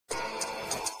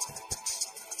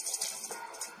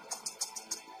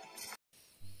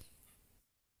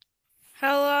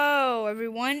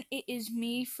everyone, it is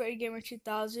me, Freddy Gamer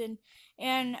 2000,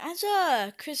 and as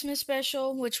a Christmas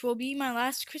special, which will be my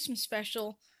last Christmas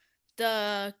special,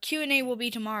 the Q&A will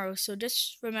be tomorrow, so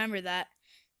just remember that.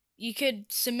 You could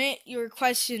submit your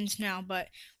questions now, but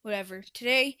whatever.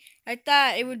 Today, I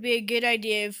thought it would be a good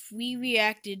idea if we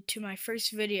reacted to my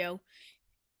first video,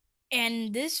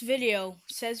 and this video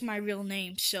says my real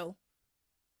name, so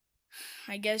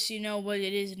I guess you know what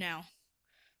it is now.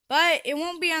 But it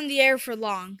won't be on the air for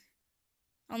long.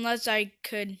 Unless I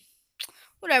could.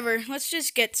 Whatever, let's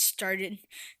just get started.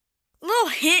 A little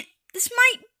hint, this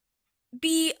might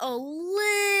be a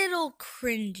little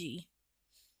cringy.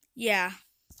 Yeah.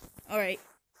 Alright,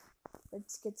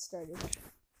 let's get started. What's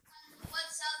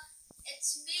up?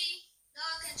 It's me,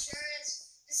 Noah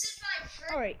Contreras. This is my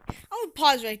first. Alright, I'm gonna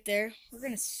pause right there. We're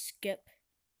gonna skip.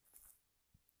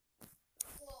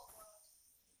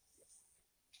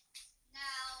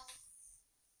 Now,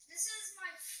 this is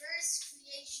my first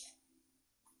creation.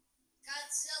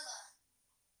 Godzilla.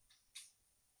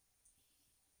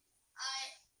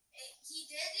 He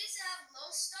did used to have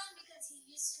glowstone because he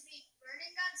used to be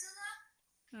burning Godzilla.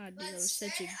 Ah, dude, I was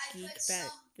such a geek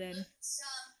back then.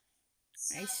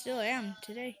 I still am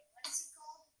today. What is it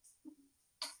called?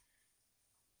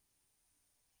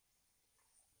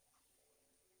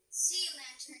 Sea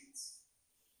lanterns.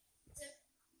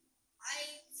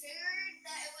 I figured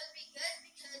that it would be good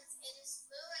because it is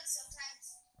blue and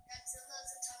sometimes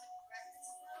Godzilla's atomic breath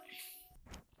is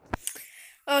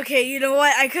blue. Okay, you know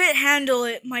what? I couldn't handle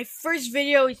it. My first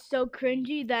video is so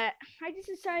cringy that I just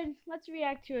decided let's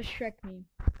react to a Shrek meme.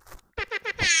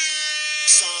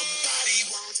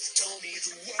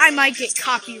 I might get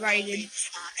copyrighted.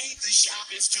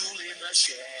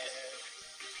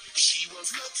 She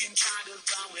was looking kind of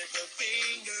dumb with her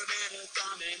finger and her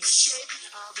thumb in the shape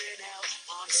of an L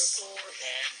on her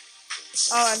forehead.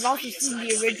 Oh, I've also seen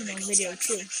the original video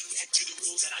too.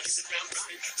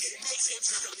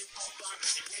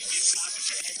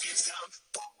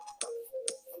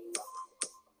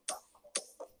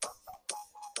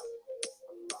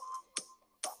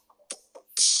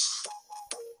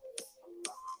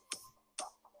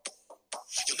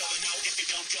 You'll never know if you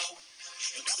don't go.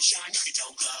 You'll never shine if you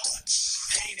don't glow.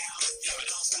 Hey now, you're an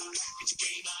all-star. Get your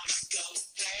game on, go.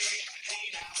 Hey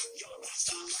now, you're a rock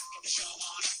star. Get the show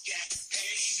on, get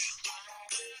paid.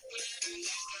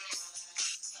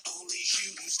 Only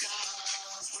shooting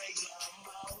stars break the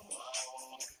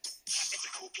mold. It's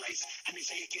a cool place, and they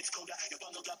say it gets colder. You're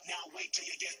bundled up now, wait till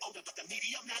you get older. But the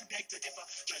medium man beg to differ.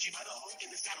 Judging by the hole in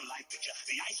the satellite picture,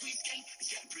 the ice we skate is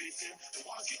getting pretty thin. The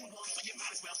water's getting warm, so you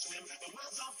might as well swim. The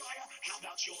world's on fire, how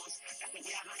about yours? That's the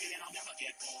way I like it, and I'll never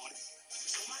get bored.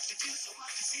 So much to do, so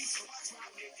much to see, so much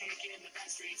right with taking in the back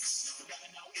streets. You'll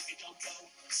never know if you don't go.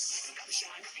 You'll never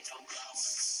shine if you don't glow.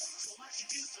 So much to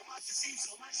do, so much to see,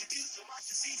 so much to do, so much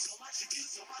to see, so much to do,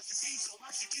 so much to see, so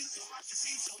much to do, so much to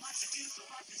see, so much to do, so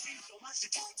much to see, so much to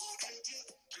do.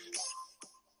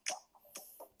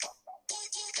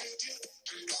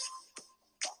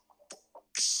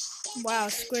 Wow,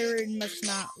 Squidward must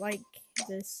not like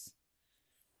this.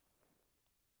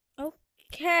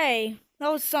 Okay,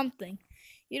 that was something.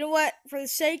 You know what? For the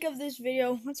sake of this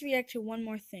video, let's react to one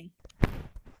more thing.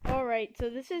 Alright, so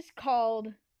this is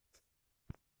called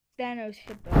Thanos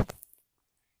Hippo.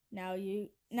 Now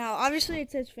obviously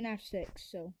it says FNAF 6,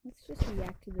 so let's just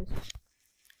react to this.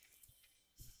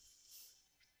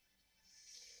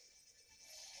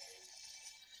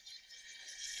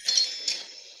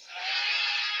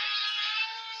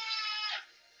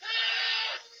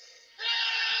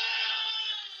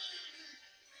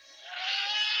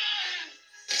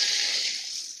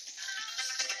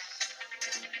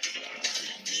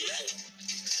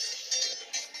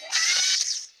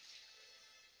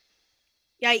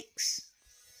 Yikes.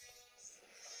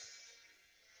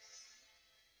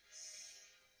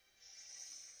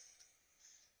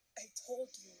 I told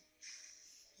you,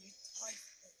 you type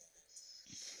for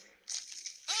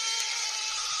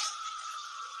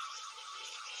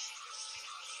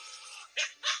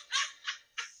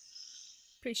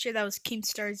Pretty sure that was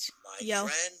Keemstar's My yell.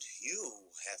 friend, you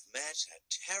have met a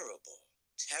terrible,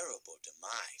 terrible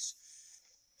demise.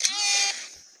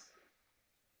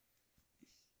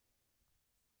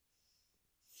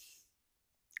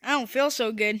 I don't feel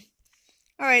so good.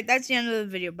 Alright, that's the end of the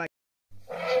video. Bye.